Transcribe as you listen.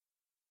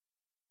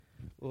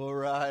All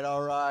right,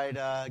 all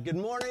right. Good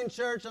morning,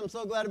 church. I'm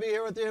so glad to be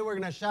here with you. We're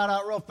going to shout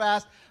out real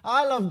fast.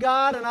 I love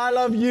God and I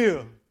love you. I love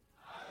God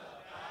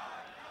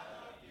and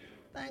I love you.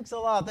 Thanks a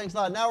lot. Thanks a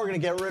lot. Now we're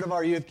going to get rid of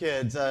our youth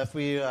kids. If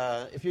you're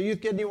a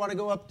youth kid and you want to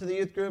go up to the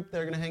youth group,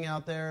 they're going to hang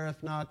out there.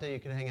 If not, you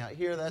can hang out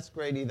here. That's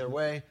great either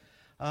way.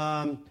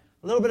 A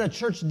little bit of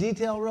church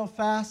detail real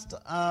fast.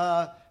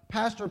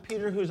 Pastor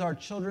Peter, who's our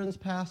children's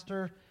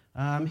pastor,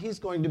 he's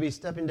going to be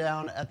stepping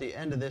down at the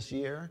end of this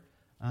year.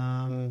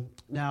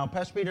 Now,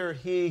 Pastor Peter,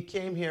 he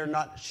came here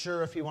not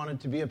sure if he wanted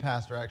to be a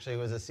pastor, actually.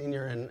 He was a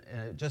senior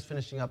and just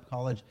finishing up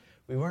college.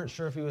 We weren't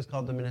sure if he was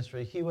called to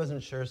ministry. He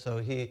wasn't sure,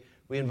 so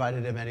we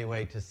invited him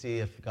anyway to see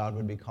if God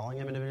would be calling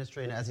him into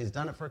ministry. And as he's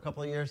done it for a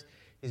couple of years,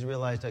 he's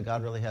realized that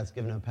God really has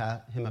given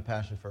him a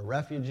passion for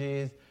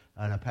refugees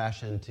and a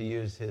passion to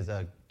use his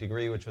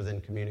degree, which was in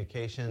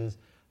communications,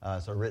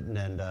 so written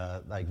and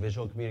like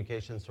visual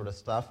communication sort of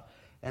stuff.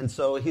 And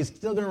so he's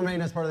still going to remain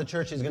as part of the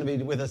church. He's going to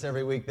be with us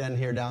every week then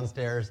here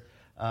downstairs.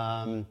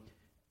 So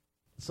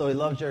he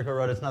loves Jericho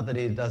Road. It's not that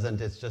he doesn't.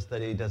 It's just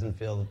that he doesn't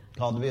feel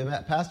called to be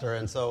a pastor.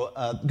 And so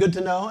good to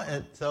know.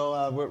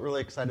 So we're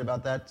really excited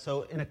about that.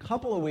 So in a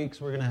couple of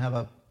weeks, we're going to have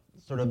a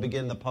sort of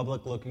begin the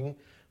public looking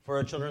for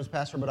a children's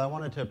pastor. But I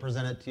wanted to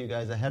present it to you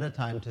guys ahead of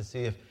time to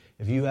see if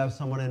you have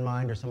someone in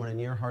mind or someone in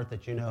your heart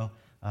that you know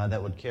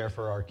that would care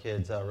for our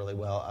kids really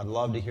well. I'd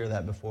love to hear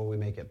that before we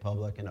make it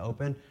public and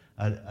open.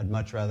 I'd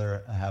much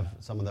rather have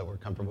someone that we're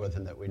comfortable with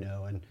and that we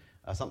know and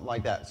something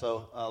like that.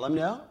 So let me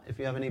know if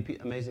you have any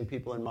amazing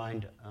people in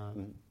mind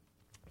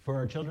for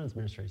our children's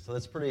ministry. So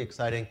that's pretty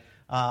exciting.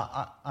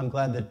 I'm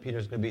glad that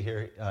Peter's going to be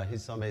here.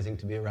 He's so amazing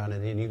to be around,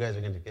 and you guys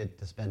are going to get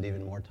to spend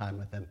even more time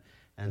with him.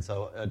 And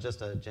so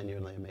just a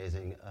genuinely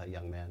amazing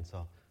young man.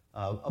 So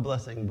a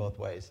blessing both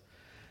ways.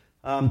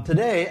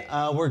 Today,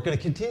 we're going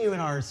to continue in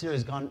our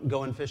series,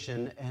 Going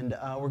Fishing, and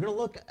we're going to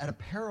look at a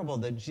parable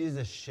that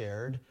Jesus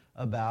shared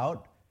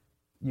about,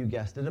 you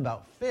guessed it,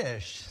 about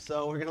fish.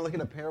 So we're going to look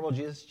at a parable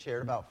Jesus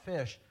shared about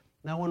fish.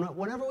 Now,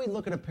 whenever we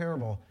look at a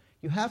parable,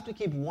 you have to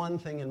keep one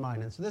thing in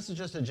mind. And so this is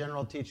just a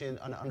general teaching,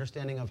 an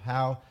understanding of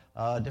how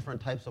different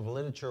types of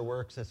literature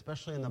works,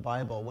 especially in the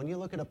Bible. When you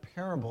look at a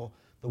parable,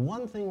 the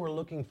one thing we're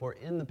looking for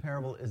in the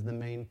parable is the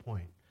main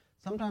point.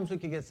 Sometimes we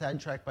could get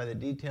sidetracked by the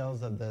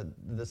details of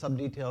the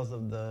sub-details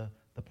of the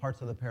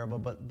parts of the parable,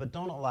 but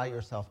don't allow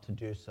yourself to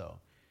do so.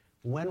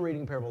 When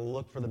reading parable,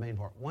 look for the main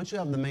point. Once you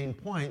have the main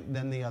point,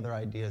 then the other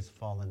ideas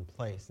fall in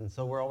place. And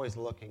so we're always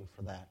looking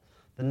for that.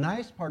 The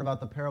nice part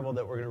about the parable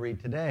that we're going to read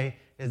today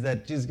is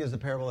that Jesus gives a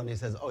parable and he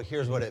says, oh,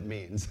 here's what it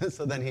means.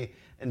 So then he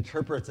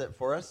interprets it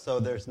for us so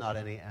there's not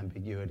any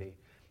ambiguity.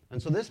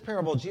 And so this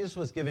parable, Jesus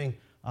was giving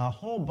a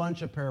whole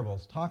bunch of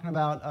parables, talking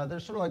about, they're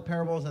sort of like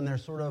parables, and they're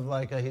sort of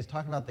like, he's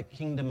talking about the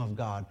kingdom of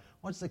God.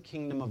 What's the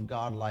kingdom of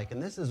God like?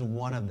 And this is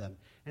one of them.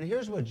 And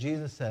here's what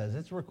Jesus says.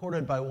 It's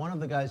recorded by one of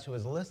the guys who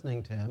was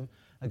listening to him,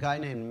 a guy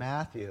named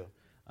Matthew.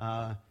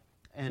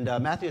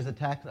 Matthew is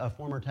a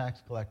former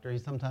tax collector.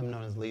 He's sometimes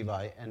known as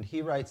Levi, and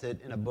he writes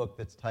it in a book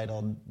that's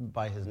titled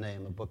by his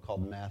name, a book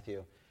called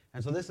Matthew.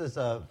 And so this is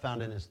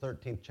found in his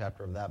 13th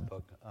chapter of that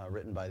book,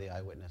 written by the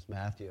eyewitness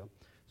Matthew.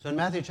 So in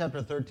Matthew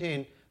chapter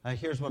 13,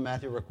 here's what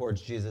Matthew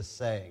records Jesus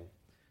saying.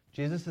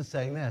 Jesus is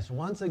saying this.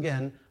 Once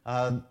again,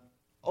 I'm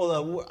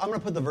going to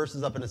put the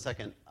verses up in a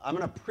second. I'm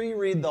going to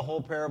pre-read the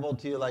whole parable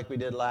to you like we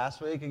did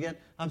last week again.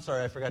 I'm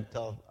sorry, I forgot to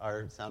tell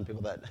our sound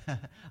people that. I'm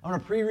going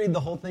to pre-read the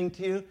whole thing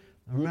to you.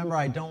 Remember,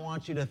 I don't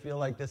want you to feel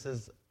like this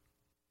is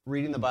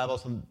reading the Bible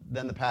so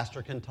then the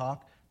pastor can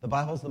talk. The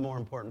Bible's the more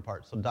important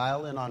part, so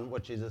dial in on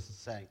what Jesus is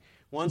saying.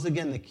 Once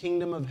again, the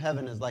kingdom of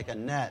heaven is like a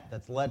net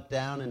that's let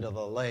down into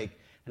the lake,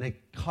 and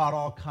it caught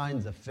all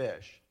kinds of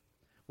fish.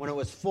 When it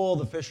was full,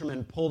 the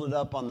fishermen pulled it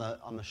up on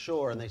the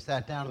shore, and they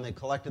sat down and they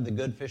collected the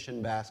good fish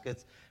in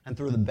baskets and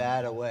threw the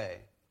bad away.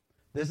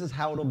 This is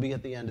how it'll be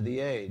at the end of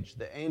the age.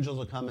 The angels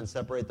will come and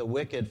separate the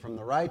wicked from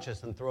the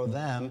righteous and throw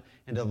them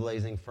into a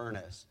blazing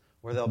furnace,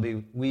 where they'll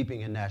be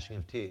weeping and gnashing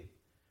of teeth.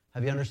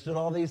 Have you understood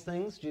all these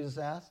things? Jesus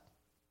asked.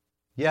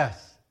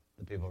 Yes,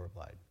 the people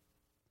replied.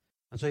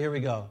 And so here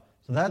we go.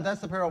 So that's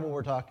the parable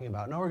we're talking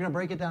about. Now we're going to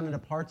break it down into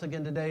parts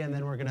again today, and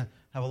then we're going to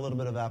have a little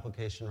bit of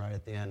application right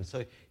at the end.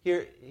 So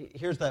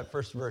here's that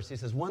first verse. He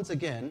says, once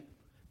again,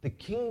 the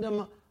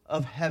kingdom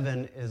of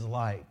heaven is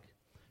like.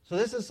 So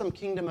this is some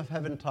kingdom of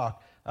heaven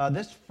talk.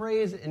 This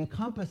phrase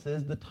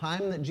encompasses the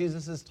time that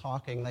Jesus is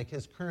talking, like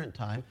his current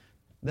time.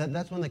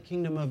 That's when the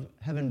kingdom of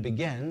heaven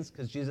begins,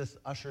 because Jesus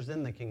ushers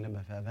in the kingdom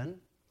of heaven.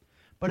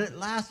 But it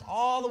lasts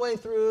all the way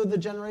through the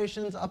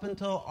generations up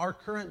until our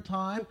current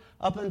time,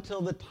 up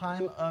until the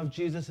time of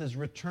Jesus'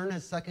 return,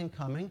 his second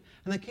coming.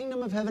 And the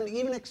kingdom of heaven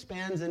even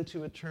expands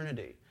into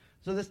eternity.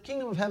 So this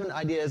kingdom of heaven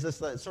idea is this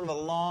sort of a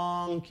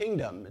long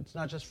kingdom. It's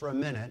not just for a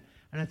minute.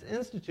 And it's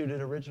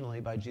instituted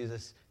originally by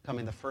Jesus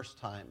coming the first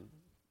time.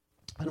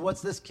 And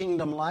what's this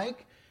kingdom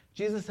like?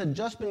 Jesus had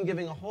just been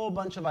giving a whole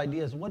bunch of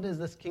ideas. What is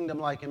this kingdom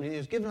like? I mean, he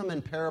was giving them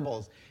in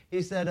parables.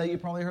 He said, you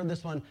probably heard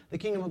this one, the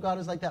kingdom of God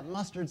is like that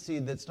mustard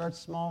seed that starts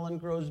small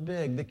and grows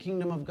big. The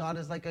kingdom of God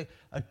is like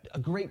a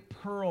great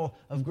pearl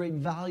of great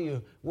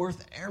value,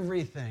 worth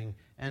everything.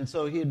 And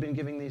so he had been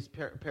giving these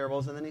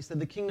parables, and then he said,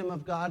 the kingdom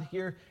of God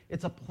here,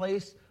 it's a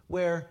place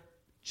where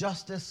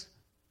justice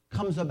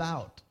comes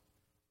about,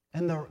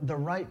 and the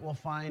right will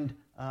find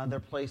their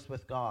place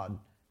with God.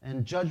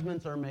 And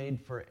judgments are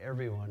made for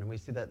everyone, and we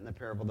see that in the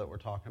parable that we're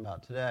talking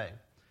about today.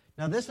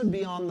 Now, this would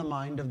be on the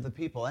mind of the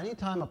people.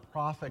 Anytime a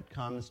prophet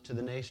comes to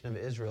the nation of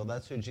Israel,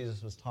 that's who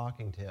Jesus was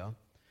talking to.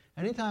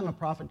 Anytime a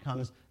prophet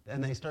comes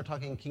and they start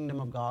talking kingdom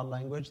of God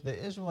language, the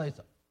Israelites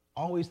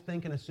always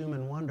think and assume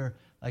and wonder,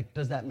 like,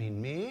 does that mean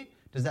me?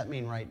 Does that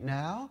mean right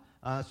now?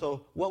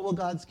 So what will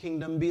God's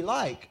kingdom be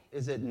like?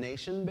 Is it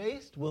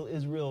nation-based? Will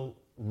Israel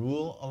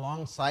rule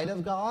alongside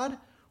of God?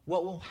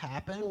 What will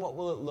happen? What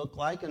will it look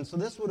like? And so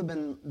this would have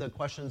been the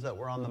questions that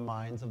were on the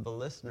minds of the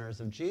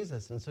listeners of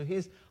Jesus. And so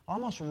he's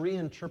almost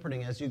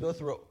reinterpreting, as you go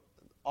through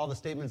all the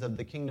statements of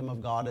the kingdom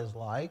of God is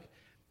like,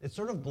 it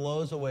sort of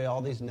blows away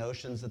all these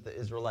notions that the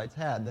Israelites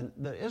had.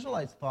 The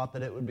Israelites thought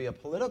that it would be a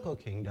political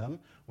kingdom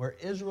where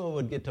Israel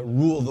would get to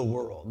rule the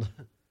world.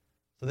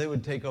 So they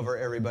would take over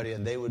everybody,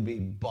 and they would be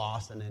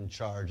boss and in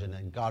charge, and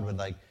then God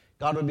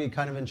would be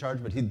kind of in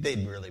charge, but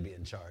they'd really be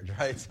in charge,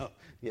 right? So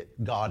yeah,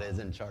 God is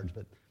in charge,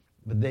 but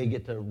they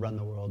get to run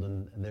the world,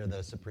 and they're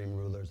the supreme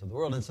rulers of the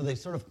world. And so they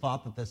sort of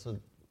thought that that's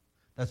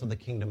what the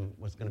kingdom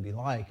was going to be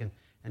like, and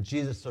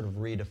Jesus sort of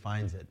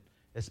redefines it,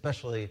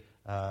 especially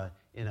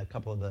in a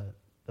couple of the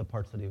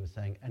parts that he was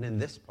saying, and in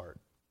this part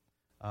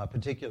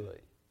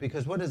particularly.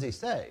 Because what does he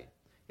say?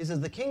 He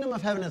says, the kingdom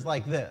of heaven is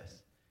like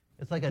this.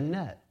 It's like a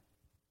net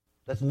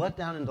that's let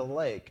down into the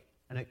lake,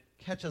 and it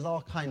catches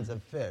all kinds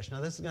of fish. Now,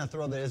 this is going to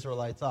throw the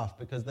Israelites off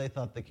because they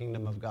thought the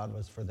kingdom of God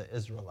was for the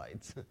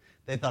Israelites.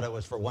 They thought it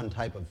was for one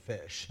type of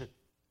fish.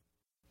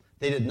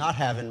 They did not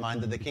have in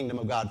mind that the kingdom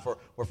of God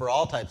were for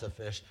all types of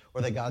fish,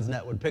 or that God's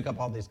net would pick up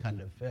all these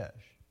kind of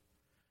fish.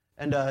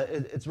 And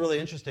it's really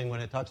interesting when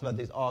it talks about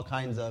these all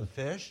kinds of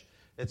fish.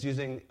 It's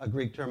using a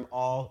Greek term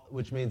all,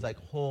 which means like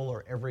whole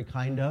or every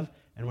kind of.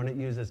 And when it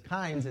uses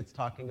kinds, it's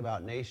talking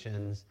about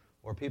nations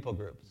or people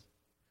groups.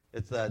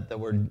 It's the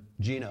word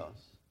genos.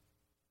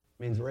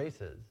 Means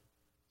races.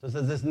 So it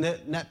says this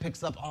net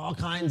picks up all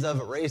kinds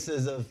of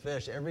races of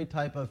fish, every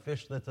type of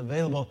fish that's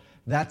available.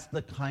 That's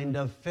the kind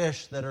of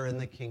fish that are in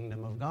the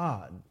kingdom of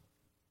God.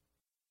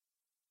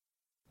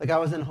 Like I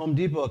was in Home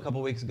Depot a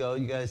couple weeks ago.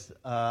 You guys,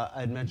 I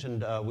had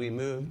mentioned we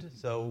moved,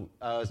 so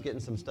I was getting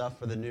some stuff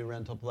for the new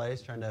rental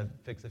place, trying to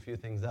fix a few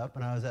things up,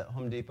 and I was at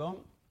Home Depot,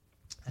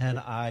 and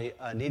I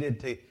needed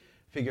to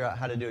figure out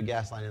how to do a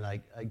gas line, and I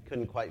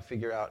couldn't quite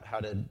figure out how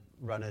to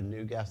run a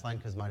new gas line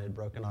because mine had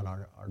broken on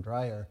our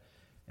dryer.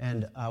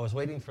 And I was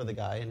waiting for the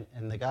guy,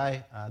 and the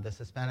guy, this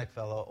Hispanic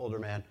fellow, older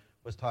man,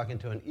 was talking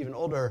to an even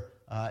older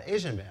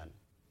Asian man.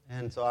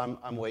 And so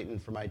I'm waiting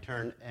for my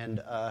turn,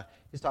 and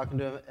he's talking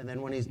to him, and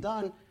then when he's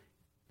done,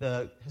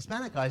 the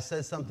Hispanic guy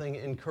says something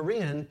in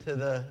Korean to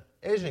the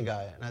Asian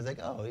guy. And I was like,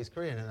 oh, he's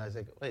Korean. And I was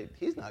like, wait,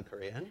 he's not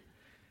Korean.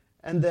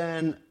 And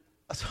then,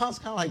 so I was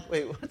kind of like,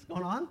 wait, what's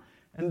going on?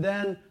 And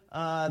then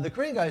the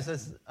Korean guy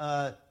says,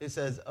 he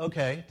says,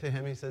 okay, to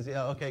him. He says,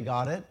 yeah, okay,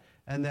 got it.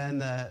 And then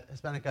the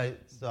Hispanic guy,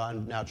 so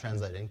I'm now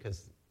translating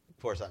because,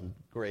 of course, I'm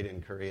great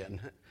in Korean.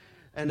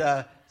 And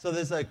so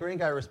this Korean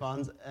guy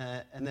responds,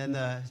 and then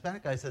the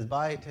Hispanic guy says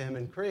bye to him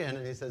in Korean,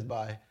 and he says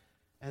bye.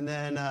 And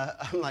then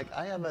I'm like,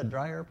 I have a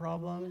dryer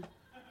problem,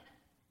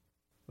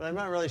 but I'm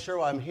not really sure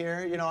why I'm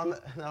here. You know,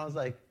 and I was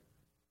like,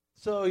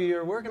 so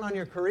you're working on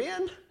your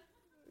Korean?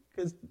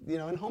 Because, you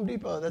know, in Home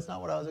Depot, that's not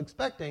what I was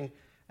expecting.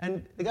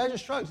 And the guy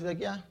just shrugs. He's like,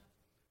 yeah,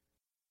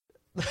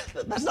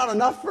 that's not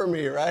enough for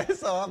me, right?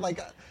 So I'm like,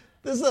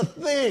 this is a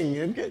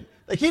thing.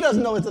 Like, he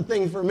doesn't know it's a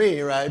thing for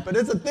me, right? But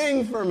it's a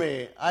thing for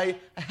me. I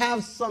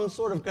have some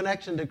sort of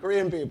connection to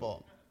Korean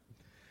people.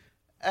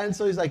 And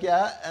so he's like,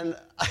 yeah. And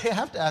I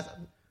have to ask,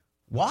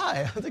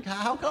 why? I was like,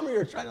 how come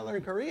you're trying to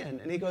learn Korean?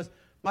 And he goes,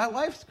 my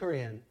wife's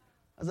Korean.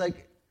 I was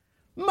like,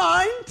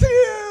 mine too.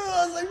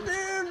 I was like,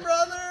 dude,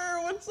 brother,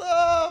 what's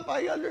up?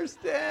 I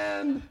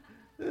understand.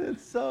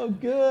 It's so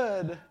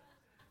good.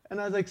 And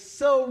I was like,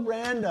 so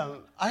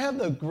random. I have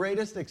the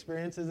greatest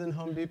experiences in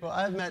Home Depot.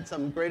 I've met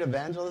some great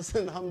evangelists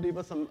in Home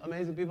Depot, some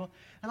amazing people.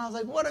 And I was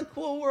like, what a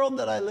cool world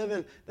that I live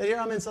in. That here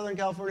I'm in Southern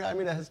California, I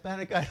meet a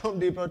Hispanic guy at Home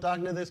Depot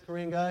talking to this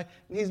Korean guy,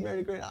 and he's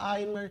married a Korean.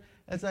 I'm married.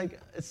 It's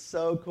like, it's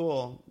so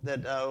cool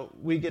that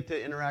we get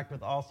to interact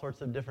with all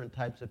sorts of different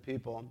types of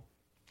people.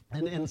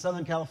 And in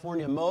Southern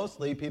California,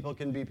 mostly people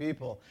can be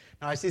people.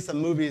 Now, I see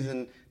some movies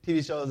and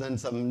TV shows and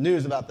some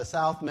news about the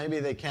South. Maybe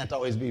they can't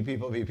always be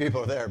people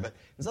there. But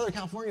in Southern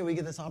California, we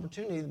get this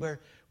opportunity where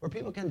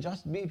people can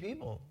just be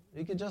people.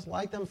 You can just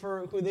like them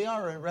for who they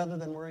are rather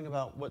than worrying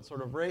about what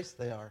sort of race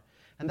they are.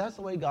 And that's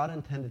the way God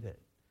intended it.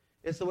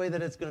 It's the way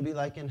that it's going to be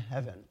like in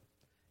heaven.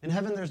 In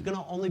heaven, there's going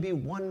to only be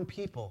one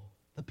people,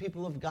 the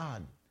people of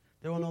God.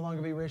 There will no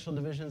longer be racial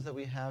divisions that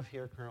we have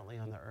here currently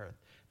on the earth.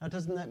 Now,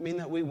 doesn't that mean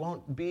that we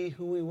won't be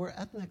who we were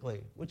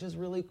ethnically, which is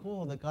really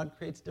cool, that God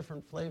creates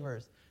different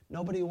flavors.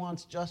 Nobody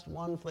wants just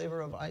one flavor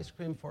of ice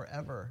cream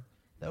forever.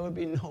 That would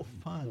be no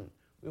fun.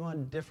 We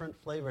want different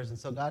flavors, and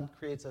so God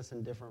creates us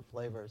in different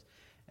flavors.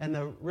 And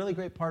the really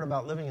great part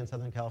about living in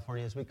Southern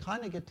California is we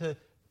kind of get to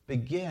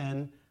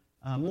begin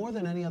more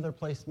than any other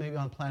place maybe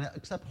on planet,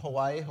 except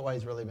Hawaii.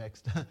 Hawaii's really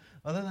mixed.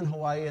 Other than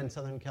Hawaii and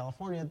Southern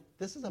California,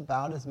 this is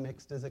about as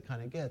mixed as it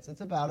kind of gets.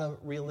 It's about a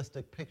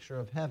realistic picture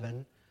of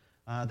heaven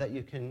that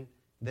you can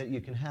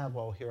have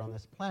while here on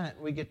this planet.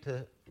 We get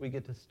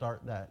to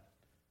start that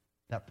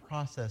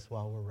process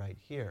while we're right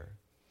here.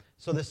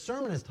 So this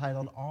sermon is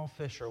titled "All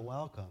Fish Are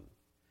Welcome,"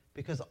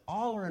 because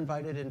all are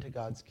invited into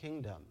God's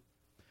kingdom.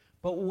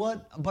 But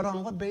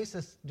on what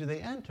basis do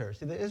they enter?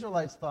 See, the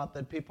Israelites thought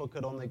that people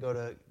could only go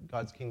to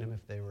God's kingdom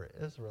if they were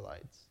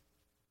Israelites.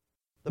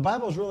 The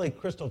Bible is really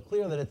crystal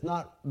clear that it's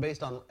not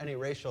based on any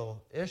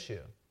racial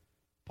issue.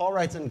 Paul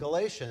writes in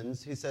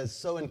Galatians, he says,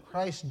 "So in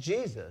Christ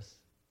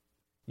Jesus,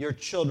 you're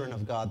children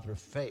of God through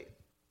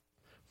faith.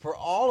 For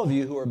all of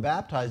you who are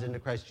baptized into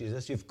Christ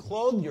Jesus, you've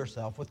clothed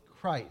yourself with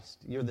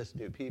Christ. You're this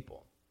new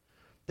people.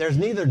 There's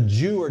neither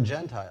Jew or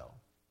Gentile.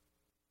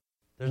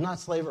 There's not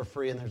slave or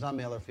free, and there's not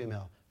male or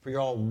female. For you're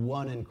all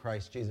one in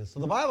Christ Jesus." So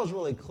the Bible is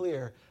really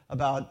clear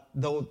about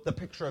the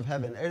picture of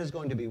heaven. It is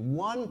going to be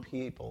one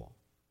people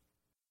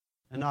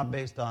and not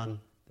based on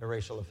their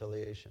racial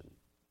affiliation.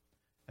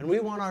 And we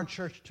want our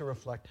church to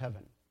reflect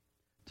heaven,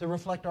 to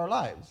reflect our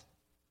lives.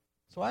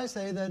 So I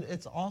say that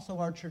it's also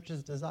our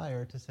church's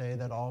desire to say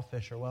that all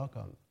fish are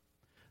welcome.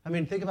 I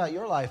mean, think about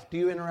your life. Do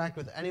you interact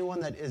with anyone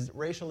that is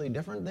racially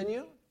different than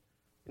you?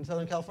 In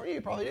Southern California,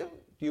 you probably do.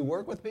 Do you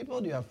work with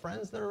people? Do you have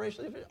friends that are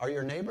racially different? Are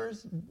your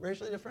neighbors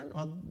racially different?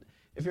 Well,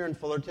 if you're in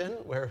Fullerton,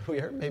 where we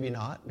are, maybe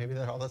not. Maybe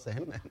they're all the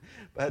same.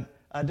 But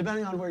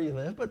depending on where you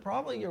live, but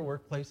probably your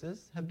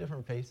workplaces have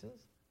different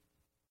faces.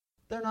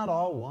 They're not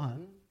all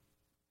one.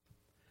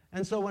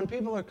 And so when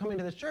people are coming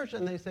to this church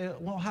and they say,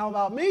 well, how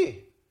about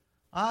me?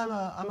 I'm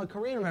a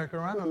Korean American,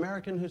 or I'm an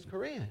American who's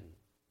Korean.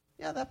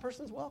 Yeah, that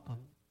person's welcome.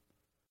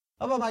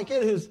 How about my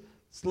kid who's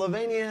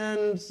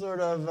Slovenian,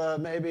 sort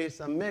of maybe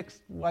some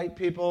mixed white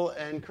people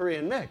and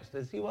Korean mixed?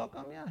 Is he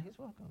welcome? Yeah, he's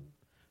welcome.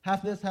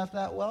 Half this, half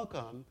that,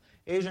 welcome.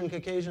 Asian,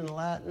 Caucasian,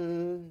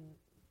 Latin,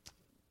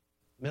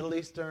 Middle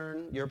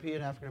Eastern,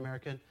 European, African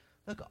American.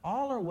 Look,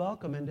 all are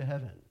welcome into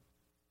heaven.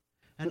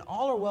 And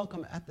all are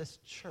welcome at this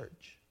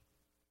church.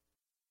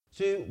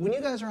 See, when you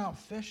guys are out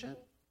fishing,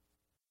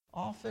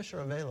 all fish are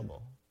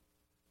available.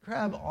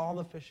 Grab all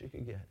the fish you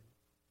can get.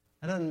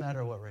 It doesn't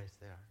matter what race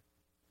they are.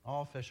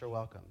 All fish are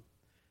welcome.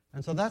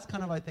 And so that's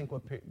kind of, I think,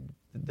 what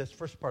this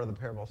first part of the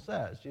parable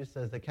says. Jesus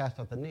says they cast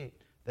out the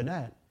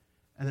net,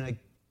 and then it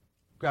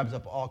grabs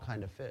up all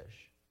kind of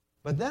fish.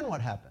 But then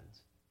what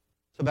happens?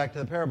 So back to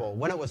the parable.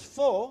 When it was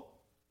full,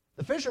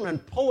 the fishermen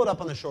pull it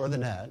up on the shore of the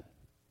net,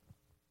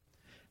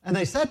 and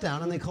they sat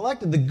down and they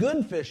collected the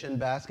good fish in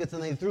baskets,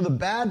 and they threw the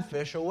bad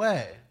fish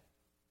away.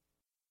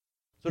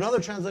 So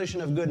another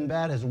translation of good and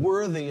bad is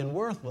worthy and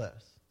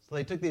worthless. So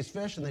they took these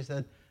fish and they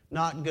said,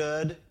 not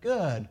good,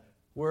 good.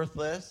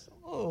 Worthless,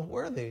 oh,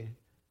 worthy.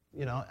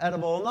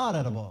 Edible, not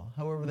edible.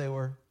 However they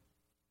were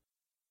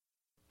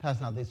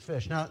passing out these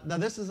fish. Now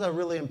this is a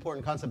really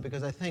important concept,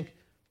 because I think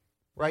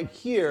right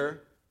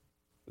here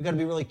we've got to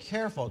be really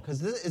careful,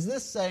 because is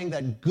this saying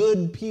that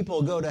good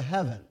people go to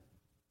heaven?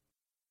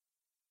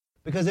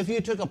 Because if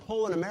you took a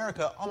poll in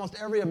America, almost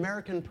every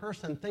American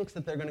person thinks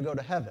that they're going to go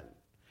to heaven.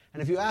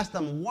 And if you ask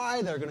them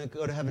why they're going to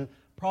go to heaven,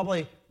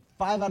 probably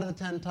 5 out of the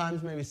 10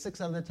 times, maybe 6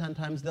 out of the 10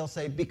 times, they'll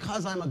say,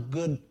 because I'm a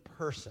good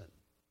person.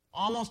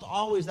 Almost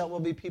always that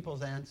will be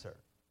people's answer.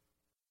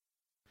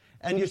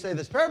 And you say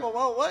this parable,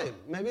 well, wait,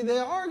 maybe they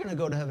are going to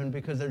go to heaven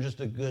because they're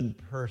just a good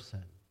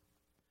person.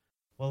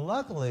 Well,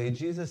 luckily,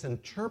 Jesus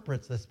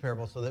interprets this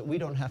parable so that we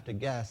don't have to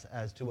guess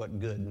as to what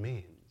good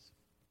means.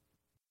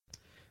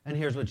 And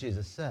here's what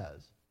Jesus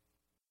says.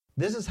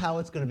 This is how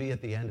it's going to be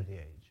at the end of the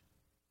age.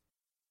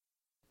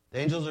 The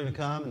angels are going to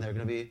come, and they're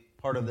going to be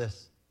part of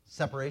this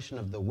separation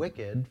of the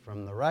wicked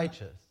from the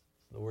righteous.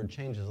 So the word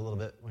changes a little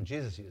bit when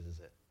Jesus uses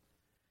it.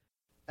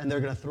 And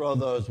they're going to throw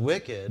those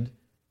wicked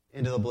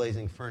into the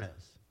blazing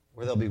furnace,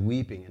 where they'll be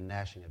weeping and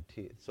gnashing of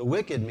teeth. So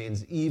wicked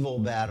means evil,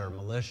 bad, or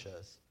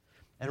malicious.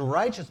 And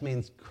righteous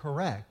means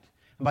correct,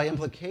 and by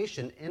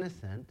implication,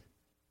 innocent.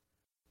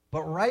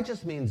 But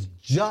righteous means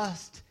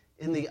just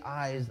in the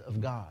eyes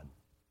of God.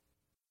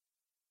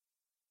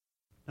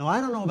 Now,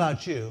 I don't know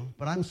about you,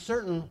 but I'm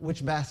certain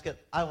which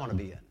basket I want to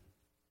be in.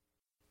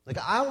 Like,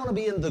 I want to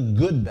be in the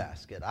good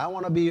basket. I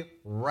want to be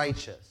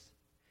righteous.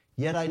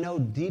 Yet I know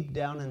deep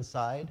down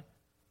inside,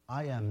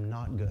 I am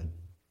not good.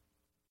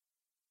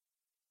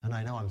 And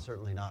I know I'm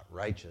certainly not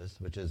righteous,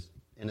 which is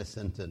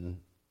innocent and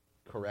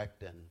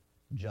correct and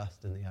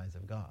just in the eyes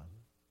of God.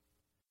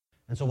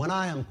 And so when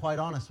I am quite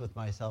honest with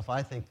myself,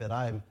 I think that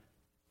I'm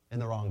in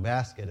the wrong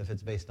basket if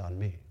it's based on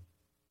me.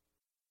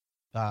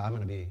 I'm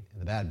going to be in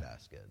the bad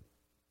basket.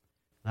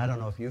 And I don't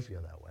know if you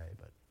feel that way,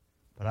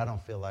 but I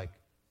don't feel like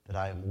that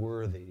I am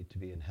worthy to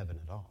be in heaven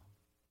at all.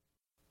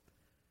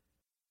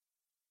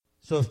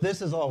 So if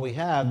this is all we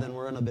have, then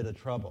we're in a bit of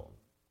trouble.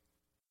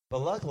 But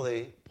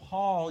luckily,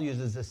 Paul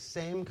uses the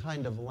same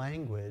kind of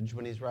language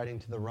when he's writing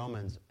to the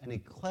Romans, and he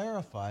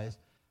clarifies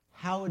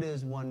how it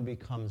is one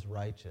becomes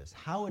righteous,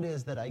 how it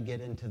is that I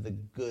get into the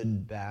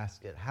good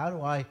basket, how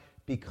do I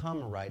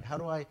become right, how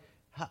do I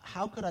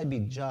How could I be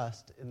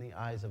just in the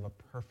eyes of a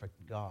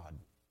perfect God?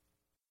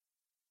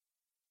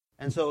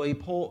 And so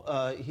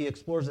he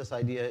explores this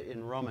idea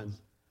in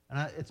Romans.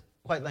 And it's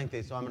quite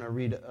lengthy, so I'm going to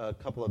read a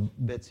couple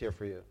of bits here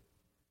for you.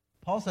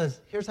 Paul says,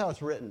 here's how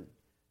it's written.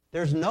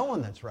 There's no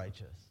one that's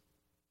righteous.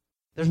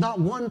 There's not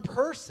one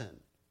person.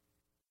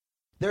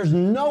 There's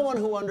no one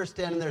who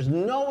understands, and there's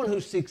no one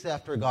who seeks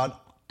after God.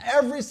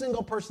 Every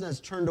single person has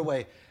turned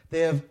away.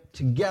 They have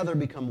together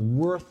become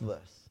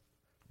worthless.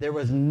 There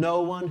was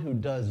no one who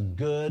does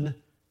good,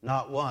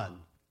 not one.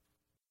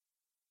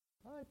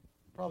 I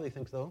probably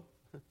think so.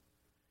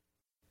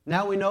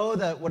 Now we know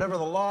that whatever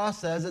the law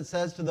says, it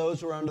says to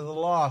those who are under the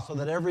law, so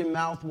that every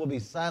mouth will be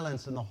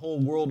silenced and the whole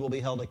world will be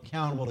held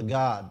accountable to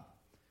God.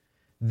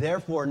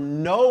 Therefore,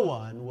 no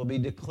one will be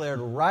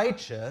declared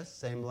righteous,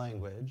 same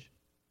language,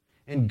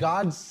 in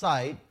God's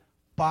sight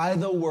by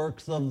the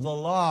works of the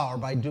law or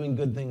by doing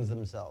good things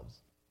themselves.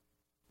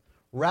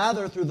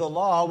 Rather, through the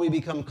law, we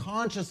become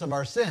conscious of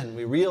our sin.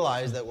 We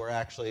realize that we're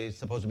actually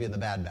supposed to be in the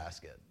bad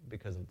basket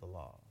because of the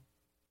law.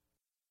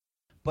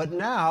 But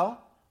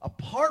now,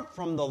 apart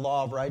from the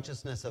law of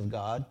righteousness of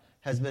God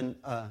has been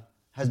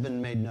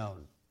made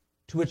known,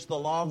 to which the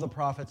law of the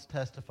prophets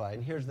testify.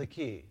 And here's the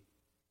key.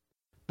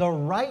 The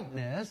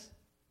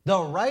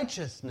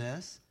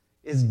righteousness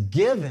is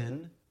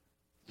given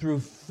through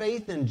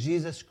faith in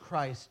Jesus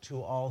Christ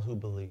to all who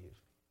believe.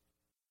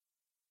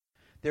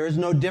 There is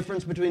no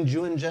difference between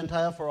Jew and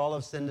Gentile, for all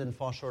have sinned and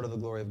fall short of the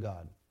glory of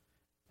God.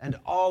 And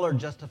all are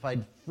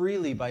justified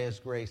freely by his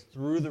grace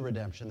through the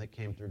redemption that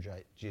came through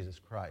Jesus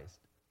Christ.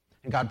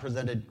 And God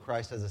presented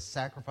Christ as a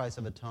sacrifice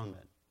of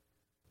atonement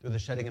through the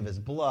shedding of his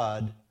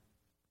blood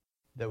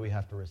that we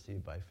have to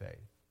receive by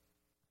faith.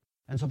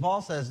 And so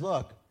Paul says,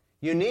 look,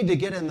 you need to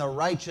get in the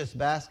righteous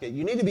basket.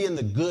 You need to be in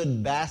the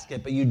good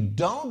basket, but you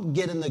don't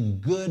get in the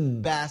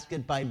good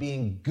basket by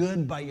being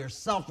good by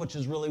yourself, which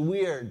is really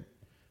weird.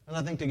 And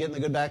I think to get in the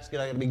good basket,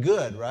 I got to be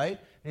good, right? And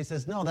he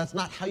says, no, that's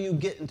not how you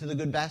get into the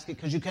good basket,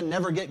 because you can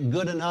never get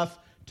good enough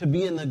to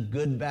be in the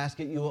good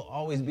basket. You will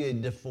always be a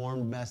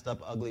deformed, messed up,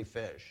 ugly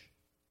fish.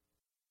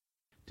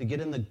 To get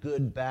in the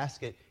good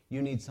basket,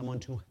 you need someone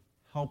to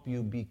help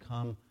you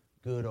become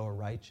good or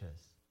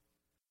righteous.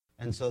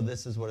 And so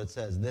this is what it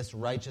says. This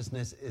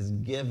righteousness is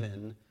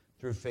given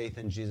through faith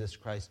in Jesus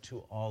Christ to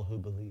all who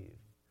believe.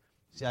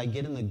 See, I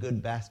get in the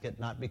good basket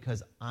not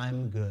because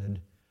I'm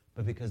good,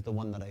 but because the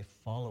one that I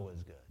follow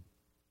is good.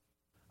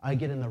 I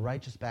get in the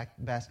righteous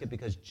basket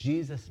because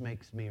Jesus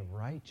makes me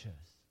righteous.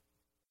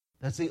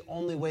 That's the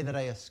only way that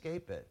I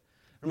escape it.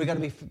 And we've got to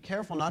be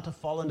careful not to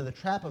fall into the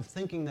trap of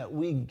thinking that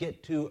we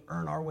get to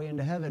earn our way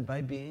into heaven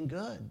by being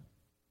good.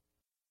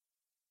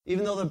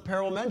 Even though the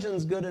parable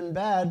mentions good and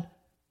bad,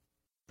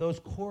 those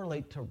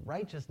correlate to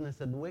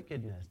righteousness and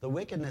wickedness. The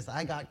wickedness,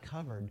 I got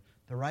covered.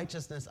 The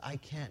righteousness, I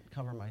can't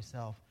cover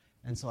myself.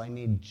 And so I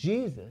need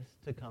Jesus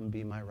to come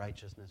be my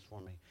righteousness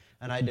for me.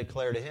 And I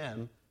declare to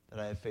him that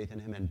I have faith in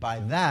him. And by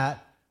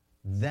that,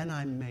 then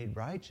I'm made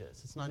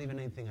righteous. It's not even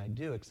anything I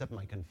do except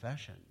my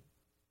confession.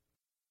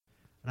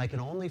 And I can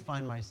only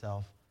find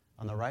myself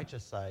on the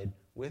righteous side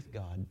with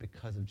God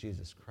because of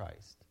Jesus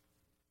Christ.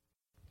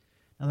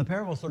 Now, the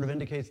parable sort of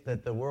indicates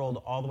that the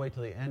world all the way to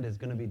the end is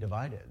going to be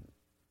divided.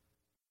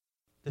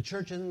 The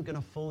church isn't going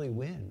to fully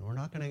win.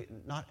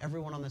 Not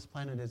everyone on this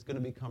planet is going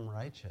to become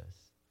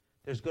righteous.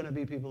 There's going to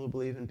be people who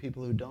believe and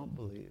people who don't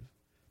believe.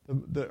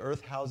 The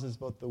earth houses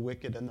both the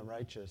wicked and the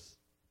righteous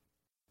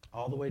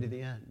all the way to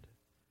the end.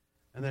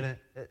 And then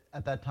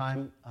at that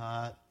time,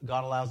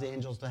 God allows the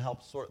angels to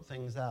help sort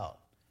things out.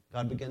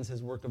 God begins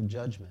his work of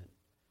judgment,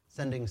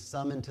 sending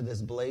some into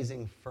this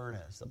blazing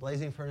furnace. A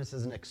blazing furnace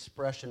is an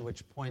expression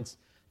which points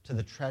to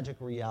the tragic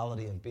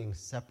reality of being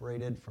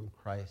separated from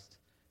Christ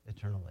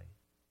eternally.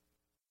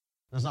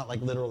 It's not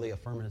like literally a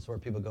furnace where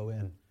people go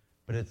in,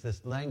 but it's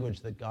this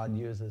language that God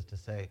uses to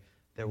say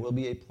there will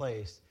be a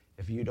place,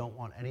 if you don't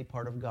want any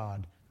part of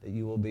God, that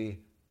you will be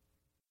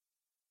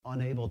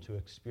unable to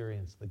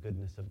experience the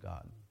goodness of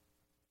God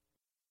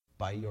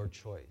by your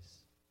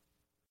choice.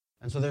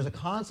 And so there's a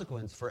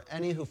consequence for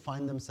any who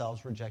find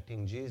themselves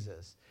rejecting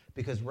Jesus,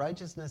 because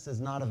righteousness is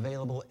not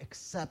available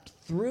except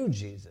through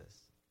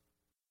Jesus.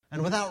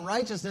 And without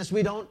righteousness,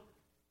 we don't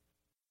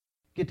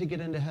get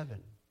into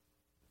heaven.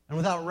 And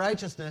without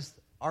righteousness,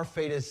 our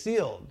fate is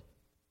sealed.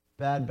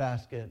 Bad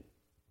basket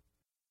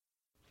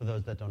for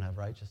those that don't have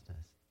righteousness.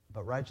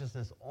 But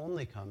righteousness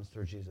only comes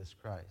through Jesus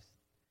Christ.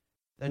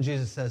 Then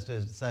Jesus says to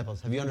his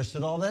disciples, have you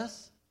understood all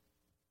this?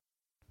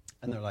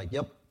 And they're like,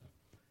 yep.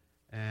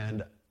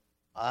 And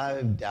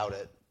I doubt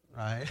it,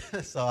 right?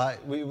 So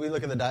we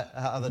look at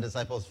how the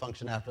disciples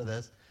function after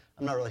this.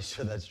 I'm not really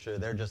sure that's true.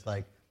 They're just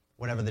like,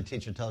 whenever the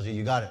teacher tells you,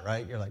 you got it,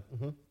 right? You're like,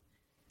 mm-hmm.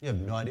 You have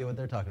no idea what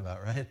they're talking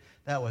about, right?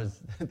 That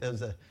was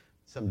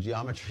some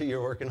geometry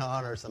you're working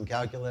on or some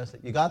calculus.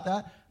 You got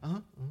that?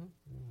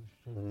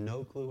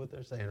 No clue what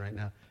they're saying right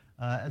now.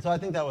 And so I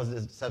think that was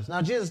his steps.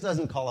 Now, Jesus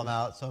doesn't call them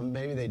out, so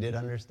maybe they did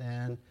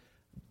understand.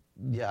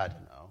 Yeah, I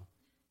don't know.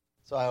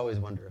 So I always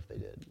wonder if they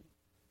did.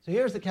 So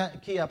here's the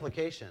key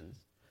applications.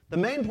 The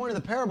main point of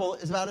the parable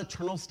is about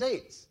eternal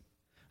states.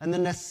 and the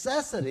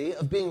necessity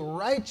of being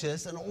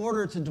righteous in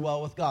order to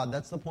dwell with God.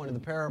 That's the point of the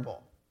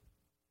parable.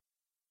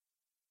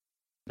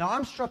 Now,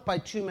 I'm struck by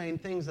two main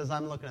things as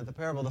I'm looking at the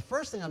parable. The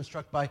first thing I'm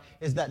struck by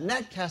is that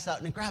net casts out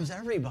and it grabs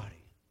everybody.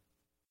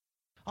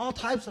 All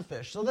types of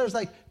fish. So there's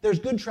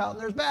good trout and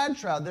there's bad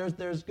trout.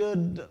 There's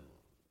good,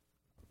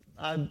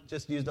 I've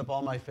just used up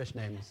all my fish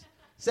names.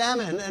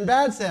 Salmon and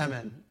bad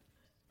salmon.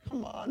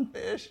 Come on,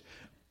 fish.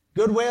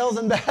 Good whales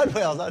and bad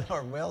whales. I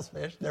know whales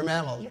fish. They're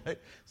mammals, right?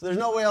 So there's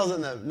no whales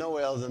in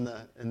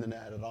the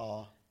net at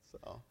all.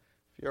 So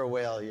if you're a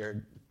whale,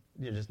 you're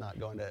just not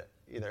going to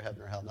either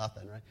heaven or hell,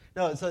 nothing, right?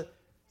 No, so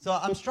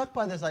I'm struck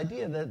by this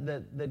idea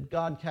that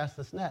God casts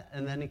this net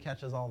and then he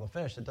catches all the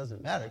fish. It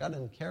doesn't matter. God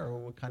doesn't care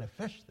what kind of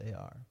fish they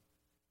are.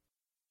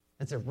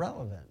 It's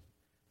irrelevant.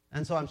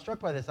 And so I'm struck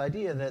by this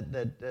idea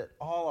that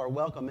all are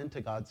welcome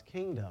into God's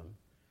kingdom.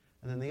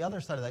 And then the other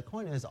side of that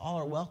coin is all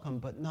are welcome,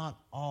 but not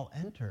all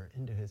enter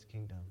into his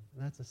kingdom.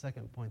 And that's the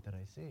second point that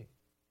I see.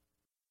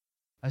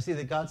 I see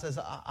that God says,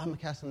 I'm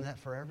casting the net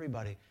for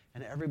everybody,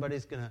 and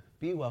everybody's going to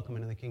be welcome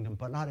into the kingdom,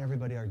 but not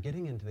everybody are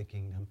getting into the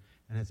kingdom,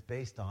 and it's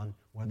based on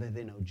whether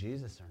they know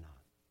Jesus or not.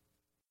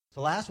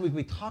 So last week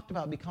we talked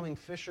about becoming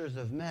fishers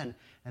of men,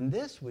 and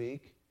this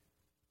week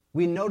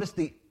we noticed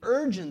the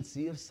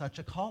urgency of such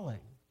a calling.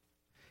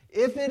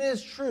 If it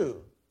is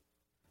true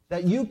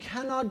that you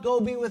cannot go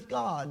be with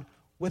God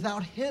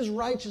without his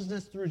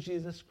righteousness through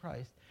Jesus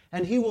Christ,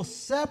 and he will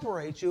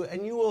separate you,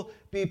 and you will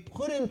be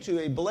put into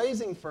a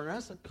blazing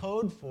furnace, a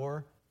code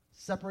for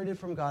separated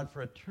from God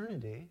for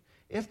eternity.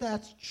 If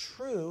that's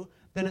true,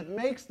 then it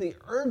makes the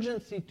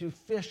urgency to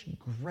fish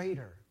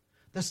greater.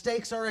 The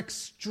stakes are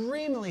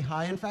extremely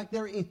high. In fact,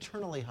 they're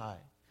eternally high.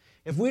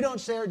 If we don't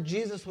share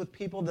Jesus with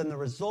people, then the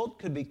result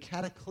could be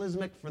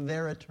cataclysmic for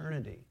their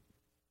eternity.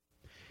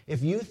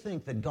 If you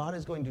think that God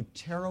is going to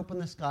tear open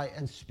the sky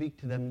and speak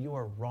to them, you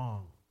are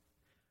wrong.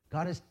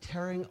 God is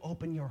tearing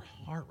open your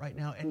heart right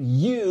now, and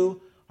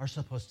you are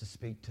supposed to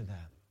speak to them.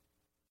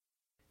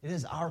 It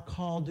is our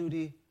call,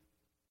 duty,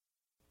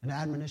 and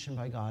admonition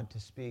by God to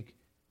speak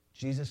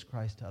Jesus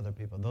Christ to other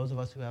people. Those of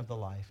us who have the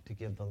life, to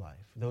give the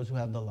life. Those who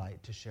have the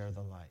light, to share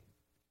the light.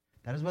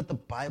 That is what the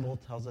Bible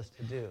tells us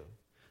to do.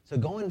 So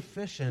going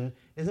fishing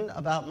isn't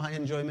about my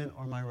enjoyment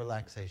or my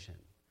relaxation.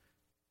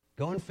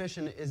 Going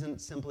fishing isn't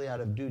simply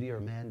out of duty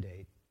or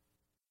mandate.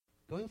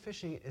 Going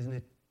fishing is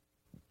an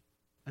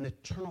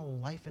eternal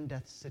life and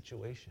death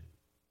situation.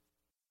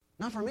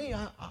 Not for me.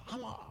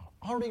 I'm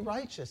already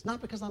righteous, not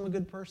because I'm a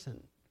good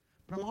person,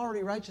 but I'm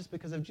already righteous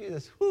because of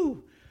Jesus.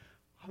 Whew,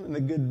 I'm in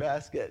the good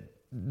basket.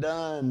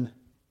 Done.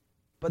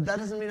 But that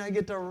doesn't mean I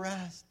get to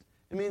rest.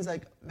 It means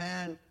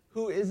man,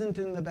 who isn't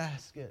in the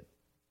basket?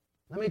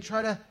 Let me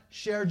try to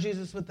share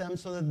Jesus with them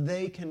so that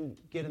they can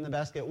get in the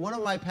basket. One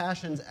of my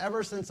passions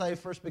ever since I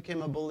first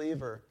became a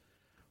believer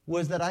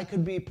was that I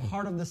could be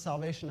part of the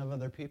salvation of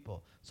other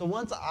people. So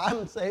once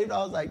I'm saved, I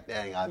was like,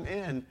 dang, I'm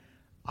in.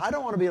 I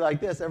don't want to be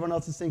like this. Everyone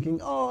else is thinking,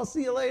 oh, I'll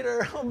see you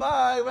later. Oh,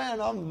 bye, man,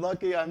 I'm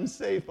lucky I'm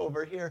safe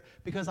over here.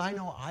 Because I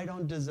know I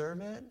don't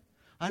deserve it.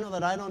 I know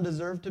that I don't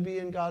deserve to be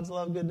in God's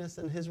love, goodness,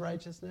 and his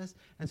righteousness.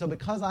 And so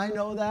because I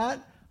know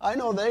that, I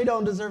know they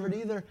don't deserve it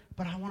either,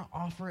 but I want to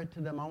offer it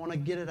to them. I want to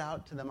get it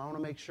out to them. I want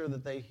to make sure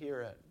that they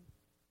hear it.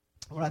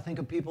 When I think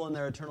of people and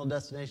their eternal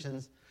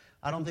destinations,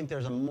 I don't think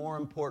there's a more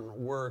important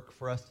work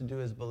for us to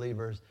do as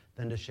believers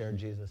than to share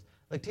Jesus.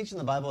 Like teaching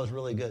the Bible is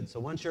really good. So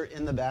once you're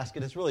in the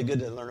basket, it's really good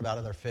to learn about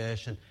other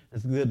fish, and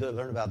it's good to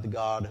learn about the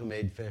God who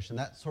made fish and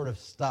that sort of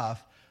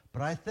stuff.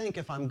 But I think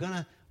if I'm going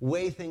to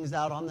weigh things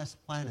out on this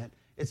planet,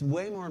 it's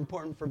way more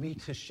important for me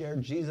to share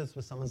Jesus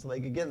with someone so they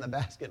can get in the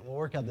basket, and we'll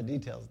work out the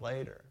details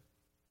later.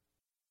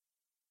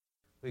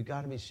 We've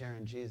got to be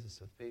sharing Jesus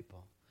with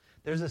people.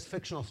 There's this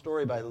fictional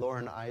story by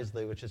Lauren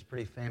Isley, which is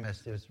pretty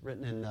famous. It was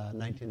written in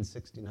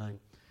 1969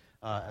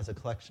 as a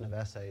collection of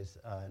essays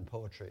and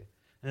poetry.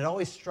 And it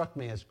always struck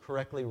me as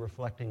correctly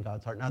reflecting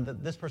God's heart. Now,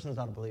 this person's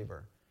not a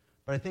believer,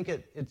 but I think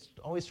it's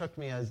always struck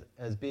me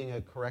as being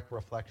a correct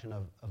reflection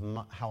of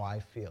how I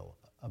feel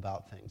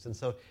about things. And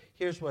so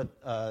here's what,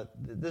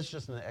 this is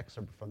just an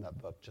excerpt from that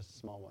book, just a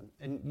small one.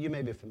 And you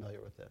may be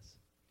familiar with this.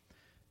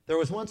 There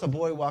was once a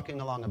boy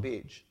walking along a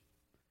beach.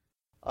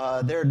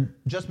 There had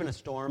just been a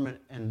storm,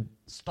 and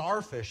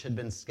starfish had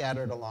been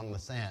scattered along the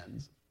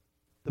sands.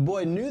 The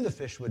boy knew the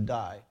fish would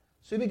die,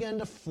 so he began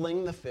to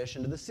fling the fish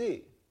into the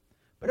sea.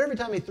 But every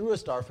time he threw a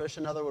starfish,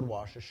 another would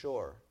wash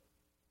ashore.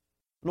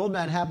 An old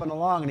man happened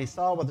along, and he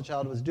saw what the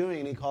child was doing,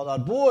 and he called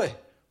out, "Boy,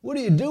 what are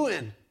you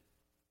doing?"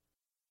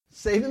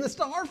 "Saving the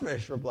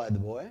starfish," replied the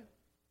boy.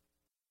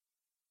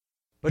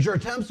 "But your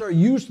attempts are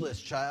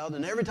useless, child,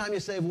 and every time you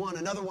save one,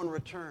 another one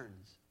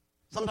returns,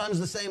 sometimes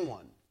the same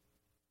one.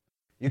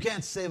 You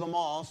can't save them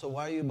all, so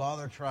why do you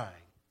bother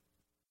trying?"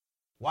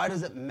 "Why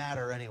does it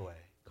matter anyway?"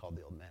 called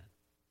the old man.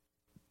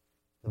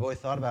 The boy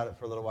thought about it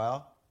for a little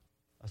while,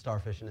 a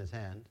starfish in his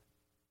hand,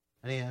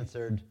 and he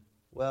answered,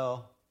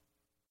 "Well,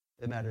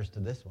 it matters to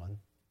this one."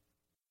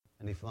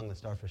 And he flung the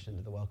starfish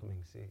into the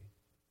welcoming sea.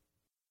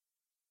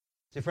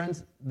 See,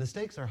 friends, the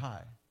stakes are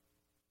high.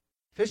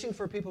 Fishing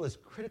for people is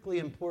critically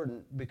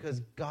important because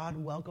God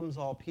welcomes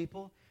all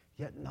people,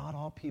 yet not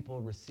all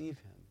people receive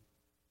him.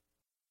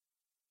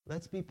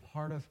 Let's be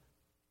part of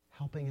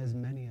helping as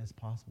many as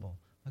possible.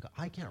 Look,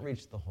 I can't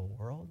reach the whole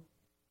world.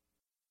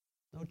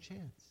 No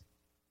chance.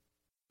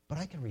 But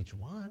I can reach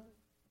one.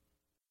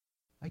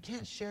 I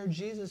can't share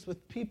Jesus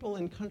with people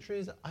in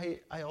countries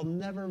I'll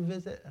never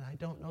visit and I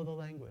don't know the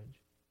language.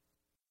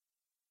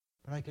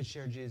 But I could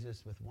share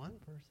Jesus with one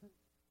person.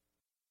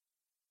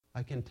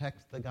 I can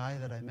text the guy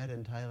that I met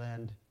in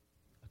Thailand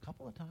a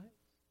couple of times.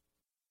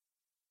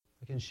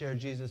 I can share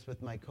Jesus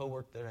with my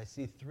coworker that I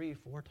see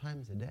 3-4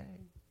 times a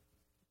day.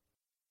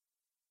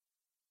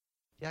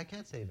 Yeah, I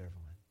can't save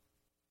everyone.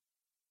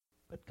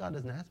 But God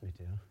doesn't ask me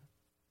to.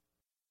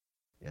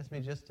 He asked me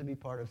just to be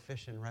part of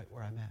fishing right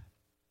where I'm at.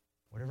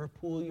 Whatever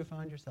pool you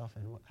find yourself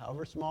in,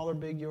 however small or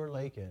big your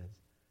lake is,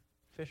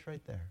 fish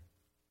right there.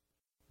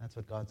 That's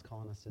what God's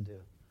calling us to do.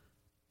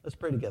 Let's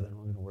pray together and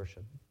we're going to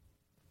worship.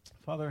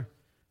 Father,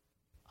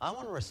 I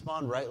want to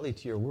respond rightly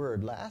to your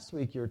word. Last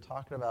week you were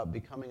talking about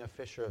becoming a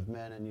fisher of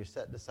men and you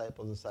set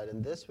disciples aside.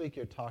 And this week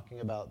you're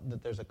talking about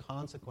that there's a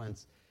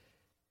consequence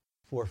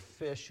for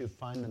fish who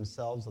find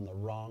themselves on the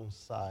wrong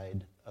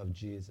side of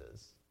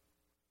Jesus.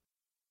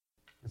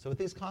 And so with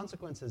these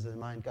consequences in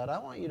mind, God, I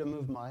want you to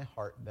move my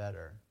heart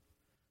better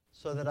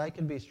so that I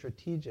can be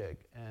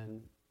strategic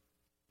and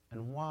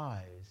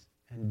wise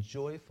and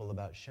joyful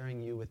about sharing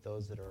you with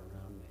those that are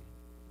around me.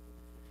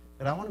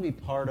 But I want to be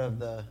part of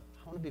the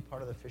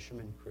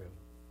fisherman crew.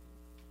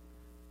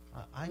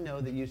 I know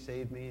that you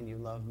saved me and you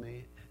love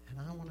me, and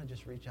I want to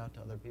just reach out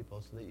to other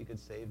people so that you could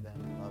save them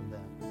and love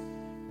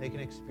them. They can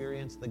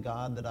experience the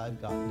God that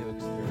I've gotten to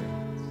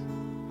experience.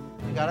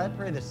 And God, I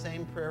pray the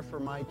same prayer for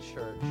my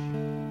church,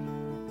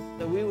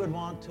 that we would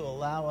want to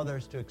allow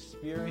others to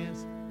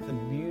experience the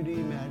beauty,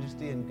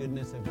 majesty, and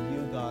goodness of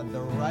you, God,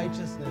 the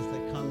righteousness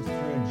that comes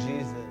through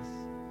Jesus.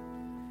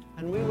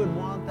 And we would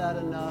want that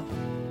enough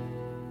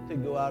to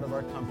go out of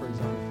our comfort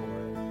zone for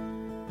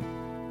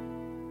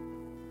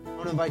it. I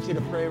want to invite you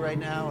to pray right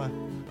now.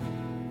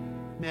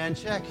 Man,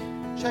 check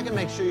and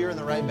make sure you're in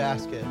the right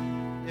basket.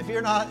 If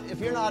you're not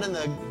in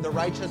the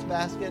righteous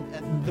basket,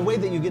 and the way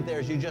that you get there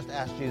is you just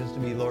ask Jesus to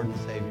be Lord and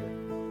Savior.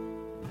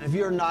 And if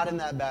you're not in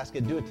that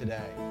basket, do it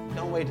today.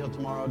 Don't wait till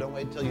tomorrow. Don't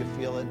wait till you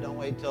feel it. Don't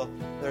wait till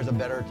there's a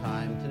better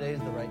time. Today's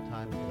the right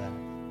time for that.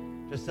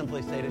 Just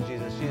simply say to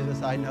Jesus,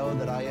 Jesus, I know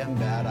that I am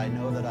bad. I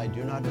know that I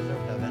do not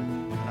deserve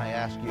heaven. And I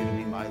ask you to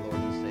be my Lord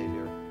and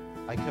Savior.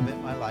 I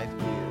commit my life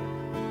to you.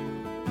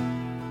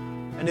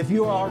 And if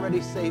you are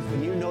already safe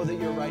and you know that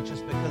you're righteous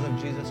because of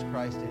Jesus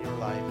Christ in your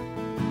life,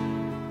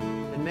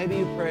 then maybe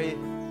you pray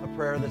a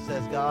prayer that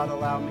says, God,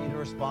 allow me to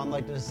respond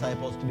like the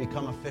disciples to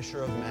become a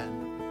fisher of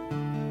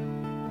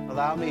men.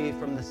 Allow me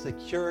from the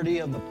security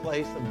of the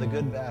place of the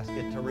good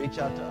basket to reach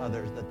out to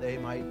others that they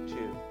might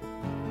too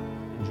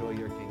enjoy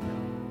your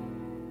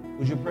kingdom.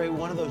 Would you pray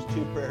one of those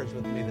two prayers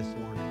with me this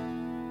morning?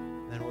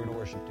 And then we're going to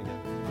worship together.